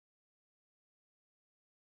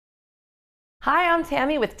Hi, I'm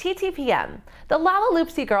Tammy with TTPM. The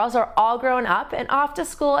Lalaloopsy Girls are all grown up and off to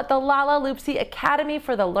school at the Lalaloopsy Academy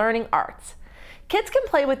for the Learning Arts. Kids can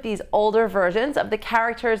play with these older versions of the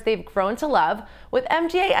characters they've grown to love with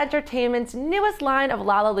MGA Entertainment's newest line of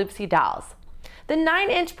Lalaloopsy dolls. The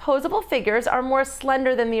 9-inch posable figures are more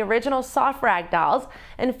slender than the original soft rag dolls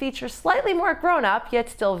and feature slightly more grown-up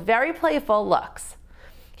yet still very playful looks.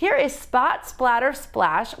 Here is Spot Splatter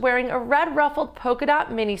Splash wearing a red ruffled polka dot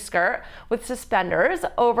miniskirt with suspenders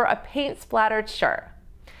over a paint splattered shirt.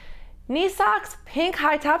 Knee socks, pink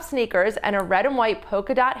high top sneakers, and a red and white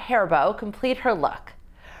polka dot hair bow complete her look.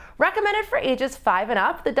 Recommended for ages 5 and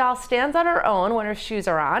up, the doll stands on her own when her shoes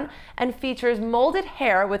are on and features molded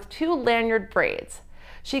hair with 2 lanyard braids.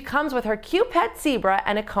 She comes with her cute pet zebra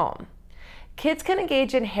and a comb. Kids can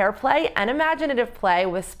engage in hair play and imaginative play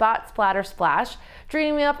with Spot Splatter Splash,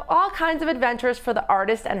 dreaming up all kinds of adventures for the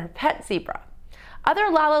artist and her pet zebra. Other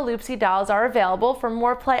Lalaloopsy dolls are available for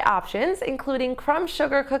more play options, including Crumb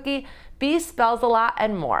Sugar Cookie, Bee Spells a Lot,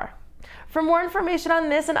 and more. For more information on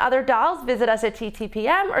this and other dolls, visit us at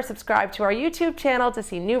TTPM or subscribe to our YouTube channel to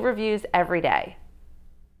see new reviews every day.